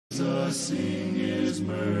us sing His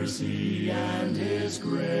mercy and His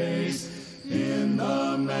grace. In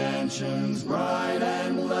the mansions bright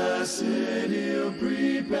and blessed, He'll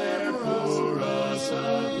prepare for us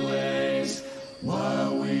a place.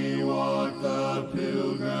 While we walk the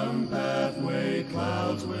pilgrim pathway,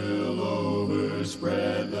 clouds will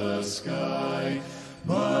overspread the sky.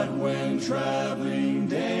 But when traveling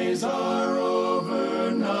days are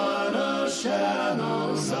over, not a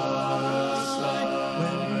shadow's eye.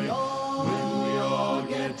 When we all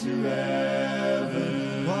get to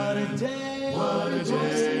heaven, what a day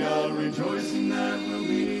of rejoicing that will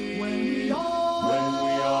be. When we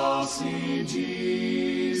all see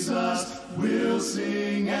Jesus, we'll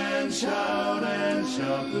sing and shout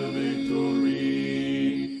the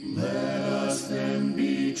victory. Let us then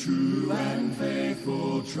be true and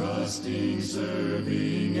faithful, trusting,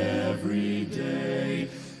 serving every day.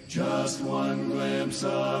 Just one glimpse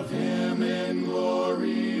of Him in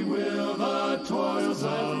glory will the toils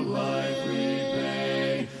of life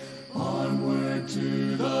repay. Onward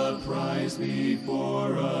to the prize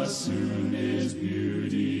before us, soon His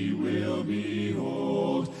beauty will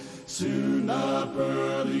behold. Soon the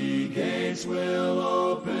pearly gates will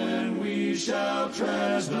open, we shall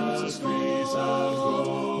tread the streets of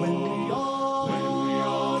gold. When we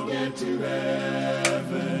all get to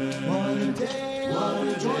heaven, what a day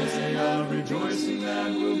of rejoicing that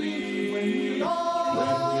will be. When we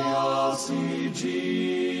all see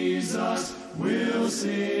Jesus, we'll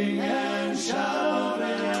sing and shout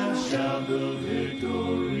the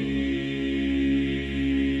victory.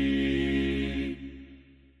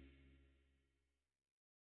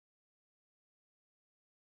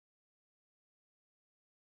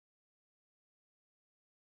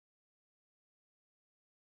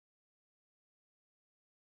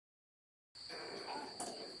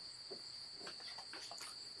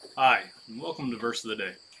 Hi, and welcome to Verse of the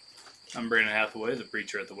Day. I'm Brandon Hathaway, the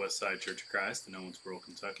preacher at the Westside Church of Christ in Owensboro,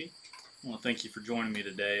 Kentucky. I want to thank you for joining me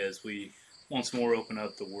today as we once more open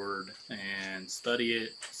up the Word and study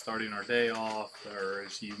it, starting our day off, or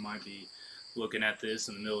as you might be looking at this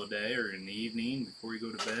in the middle of the day or in the evening before you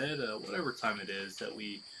go to bed, whatever time it is that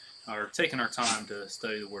we are taking our time to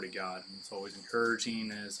study the Word of God. And it's always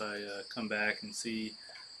encouraging as I come back and see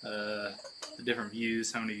the different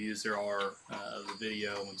views, how many views there are of the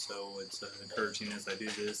video, and so it's encouraging as I do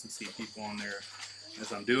this and see people on there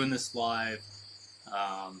as I'm doing this live.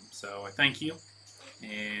 So I thank you,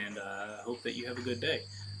 and I hope that you have a good day.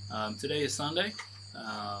 Today is Sunday,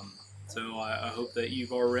 so I hope that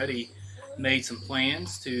you've already made some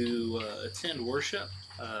plans to attend worship,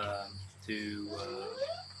 to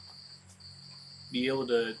be able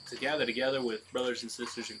to gather together with brothers and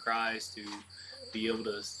sisters in Christ, to be able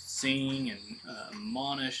to sing and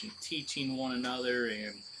admonish and teaching one another,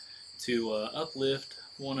 and to uplift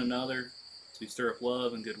one another, to stir up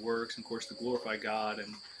love and good works, and of course to glorify God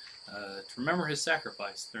and to remember His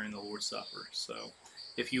sacrifice during the Lord's Supper. So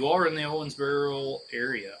if you are in the Owensboro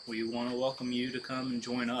area, we want to welcome you to come and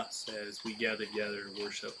join us as we gather together to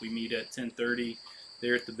worship. We meet at 10:30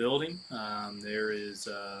 there at the building. There is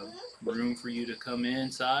room for you to come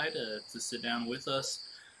inside to sit down with us.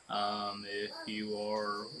 If you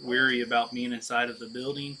are weary about being inside of the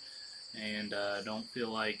building and don't feel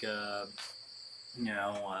like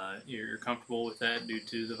you're comfortable with that due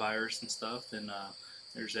to the virus and stuff, then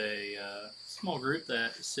there's a small group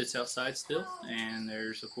that sits outside still, and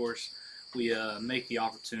there's, of course, we make the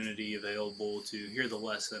opportunity available to hear the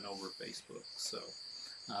lesson over Facebook. So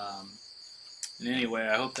and anyway,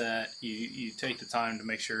 I hope that you take the time to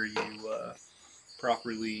make sure you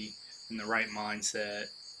properly, in the right mindset,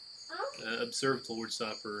 observe the Lord's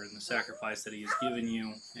Supper and the sacrifice that He has given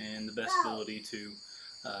you, and the best ability to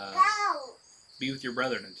be with your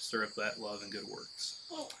brethren and to stir up that love and good works.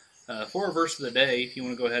 For our verse of the day, if you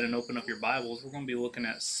want to go ahead and open up your Bibles, we're going to be looking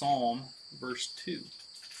at Psalm verse 2.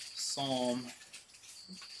 Psalm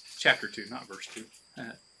chapter 2, not verse 2.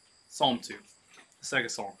 Psalm 2, the second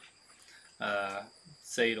Psalm.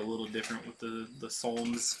 Say it a little different with the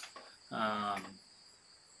Psalms than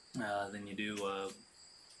you do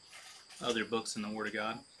other books in the Word of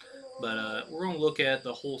God. But we're going to look at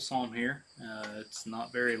the whole Psalm here. It's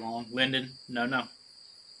not very long. Lyndon, no.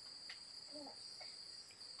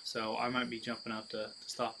 So I might be jumping up to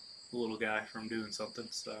stop the little guy from doing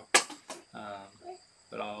something. So,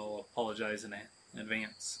 but I'll apologize in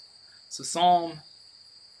advance. So Psalm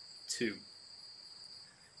 2.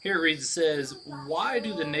 Here it reads, it says, "Why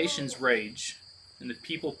do the nations rage, and the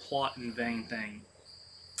people plot in vain things?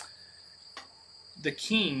 The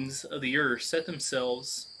kings of the earth set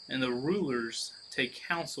themselves, and the rulers take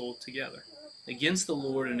counsel together against the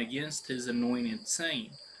Lord and against His anointed,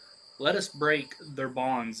 saying, Let us break their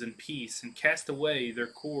bonds in peace and cast away their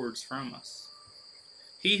cords from us.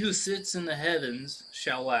 He who sits in the heavens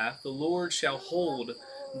shall laugh. The Lord shall hold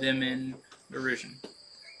them in derision.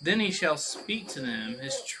 Then he shall speak to them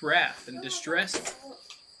his wrath and distress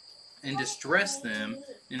them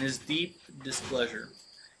in his deep displeasure.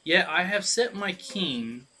 Yet I have set my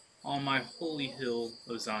king on my holy hill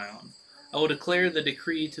of Zion. I will declare the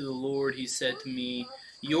decree to the Lord. He said to me,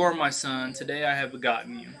 You are my son, today I have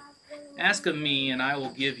begotten you. Ask of me, and I will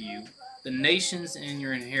give you the nations in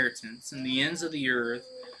your inheritance, and the ends of the earth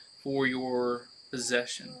for your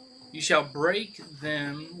possession. You shall break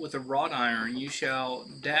them with a wrought iron, you shall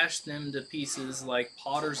dash them to pieces like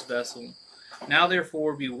potter's vessel. Now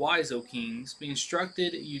therefore be wise, O kings, be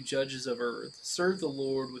instructed, you judges of earth. Serve the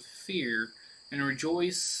Lord with fear, and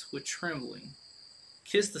rejoice with trembling.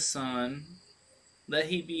 Kiss the Son, let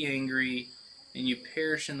he be angry, and you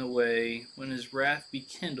perish in the way, when his wrath be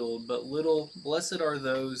kindled, but little. Blessed are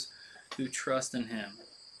those who trust in him.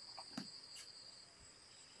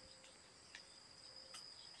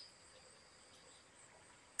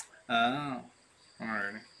 Oh,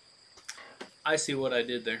 alright. I see what I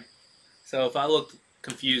did there. So if I looked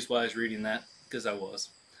confused while I was reading that, because I was,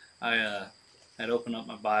 I had opened up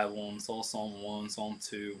my Bible and saw Psalm 1, Psalm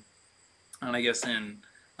 2, and I guess in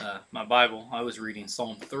my Bible I was reading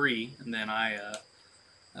Psalm 3, and then I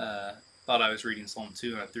thought I was reading Psalm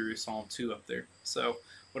 2, and I threw Psalm 2 up there. So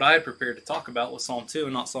what I had prepared to talk about was Psalm 2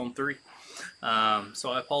 and not Psalm 3.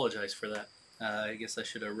 So I apologize for that. I guess I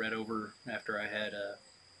should have read over after I had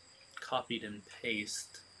copied and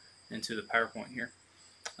pasted into the PowerPoint here.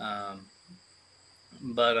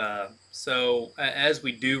 So as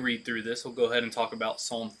we do read through this, we'll go ahead and talk about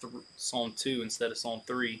Psalm 2 instead of Psalm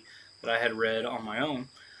 3 that I had read on my own.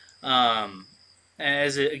 I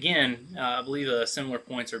believe similar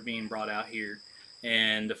points are being brought out here.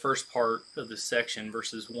 And the first part of the section,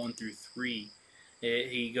 verses 1 through 3,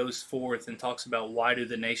 he goes forth and talks about why do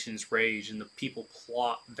the nations rage and the people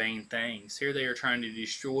plot vain things. Here they are trying to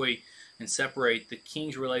destroy and separate the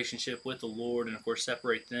king's relationship with the Lord, and of course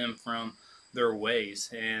separate them from their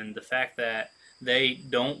ways. And the fact that they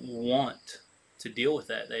don't want to deal with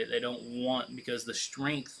that, they don't want, because the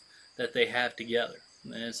strength that they have together.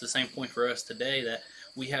 And it's the same point for us today, that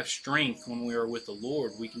we have strength when we are with the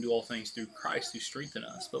Lord. We can do all things through Christ who strengthens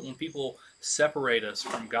us. But when people separate us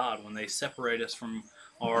from God, when they separate us from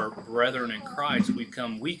our brethren in Christ, we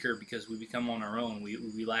become weaker because we become on our own.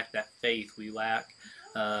 We lack that faith. We lack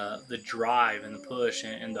the drive and the push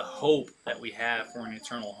and the hope that we have for an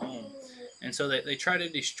eternal home. And so they try to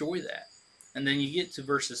destroy that. And then you get to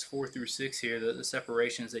verses 4 through 6 here, the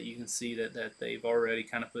separations that you can see that they've already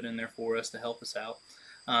kind of put in there for us to help us out.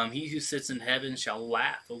 He who sits in heaven shall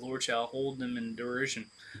laugh. The Lord shall hold them in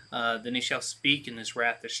derision. Then he shall speak in his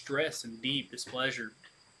wrath, distress and deep displeasure.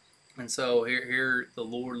 And so here the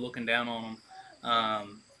Lord looking down on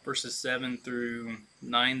them. Verses 7 through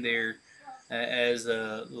 9 there, as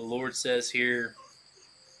the Lord says here,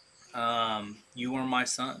 you are my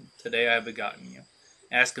son. Today I have begotten you.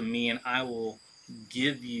 Ask of me, and I will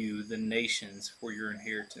give you the nations for your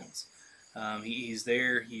inheritance. He's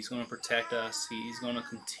there. He's going to protect us. He's going to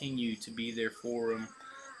continue to be there for them.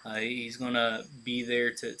 He's going to be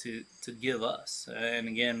there to give us. And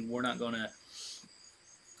again, we're not going to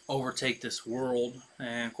overtake this world.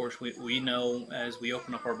 And of course, we know as we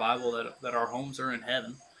open up our Bible that our homes are in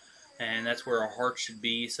heaven. And that's where our hearts should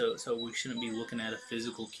be. So we shouldn't be looking at a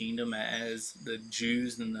physical kingdom as the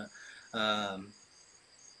Jews and the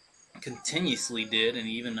continuously did, and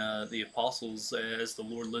even the apostles, as the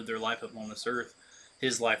Lord lived their life upon this earth,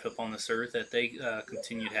 his life upon this earth, that they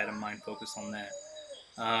continued had a mind focus on that.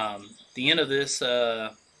 The end of this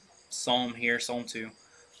psalm here, Psalm 2,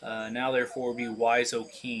 now therefore be wise, O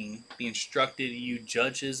king, be instructed, you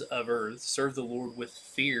judges of earth, serve the Lord with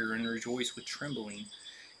fear and rejoice with trembling.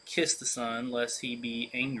 Kiss the Son, lest he be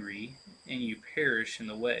angry, and you perish in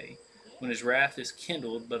the way, when his wrath is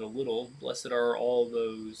kindled but a little. Blessed are all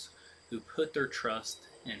those who put their trust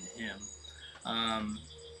in him.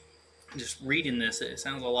 Just reading this, it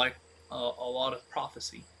sounds like a lot of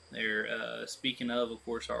prophecy. They're speaking of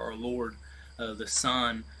course, our Lord, the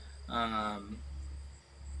Son, and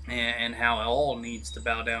how all needs to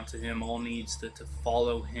bow down to him, all needs to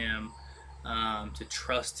follow him, to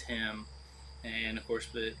trust him. And of course,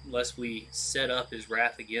 but lest we set up his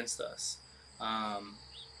wrath against us,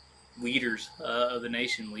 leaders of the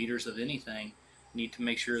nation, leaders of anything, need to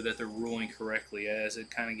make sure that they're ruling correctly, as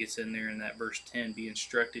it kind of gets in there in that verse 10, be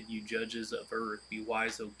instructed, you judges of earth, be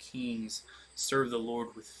wise, O kings, serve the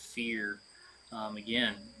Lord with fear.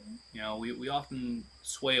 Again, we often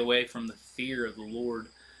sway away from the fear of the Lord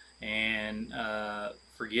and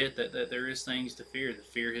forget that there is things to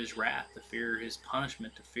fear His wrath, to fear His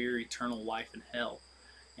punishment, to fear eternal life in hell.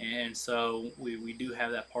 And so we do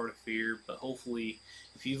have that part of fear, but hopefully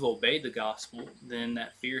if you've obeyed the gospel, then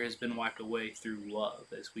that fear has been wiped away through love,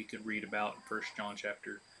 as we could read about in 1 John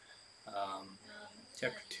chapter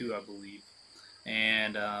 2, I believe.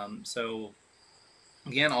 And so,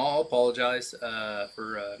 again, I'll apologize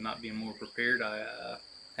for not being more prepared. I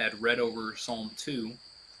had read over Psalm 2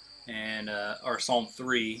 and or Psalm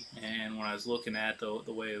 3, and when I was looking at the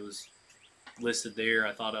way it was listed there,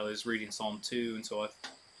 I thought I was reading Psalm 2, and so I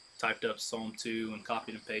typed up Psalm 2 and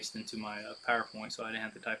copied and pasted into my PowerPoint, so I didn't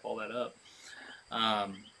have to type all that up.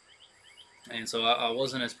 And so I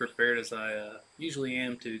wasn't as prepared as I usually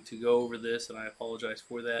am to go over this, and I apologize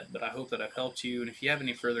for that, but I hope that I've helped you. And if you have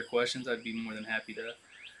any further questions, I'd be more than happy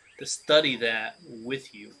to study that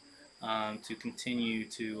with you, to continue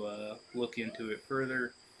to look into it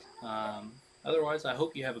further. Otherwise, I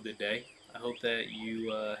hope you have a good day. I hope that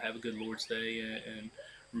you have a good Lord's Day and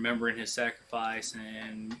remembering His sacrifice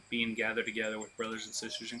and being gathered together with brothers and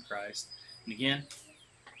sisters in Christ. And again,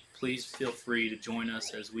 please feel free to join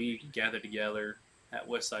us as we gather together at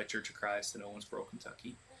Westside Church of Christ in Owensboro,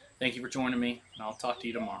 Kentucky. Thank you for joining me, and I'll talk to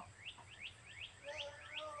you tomorrow.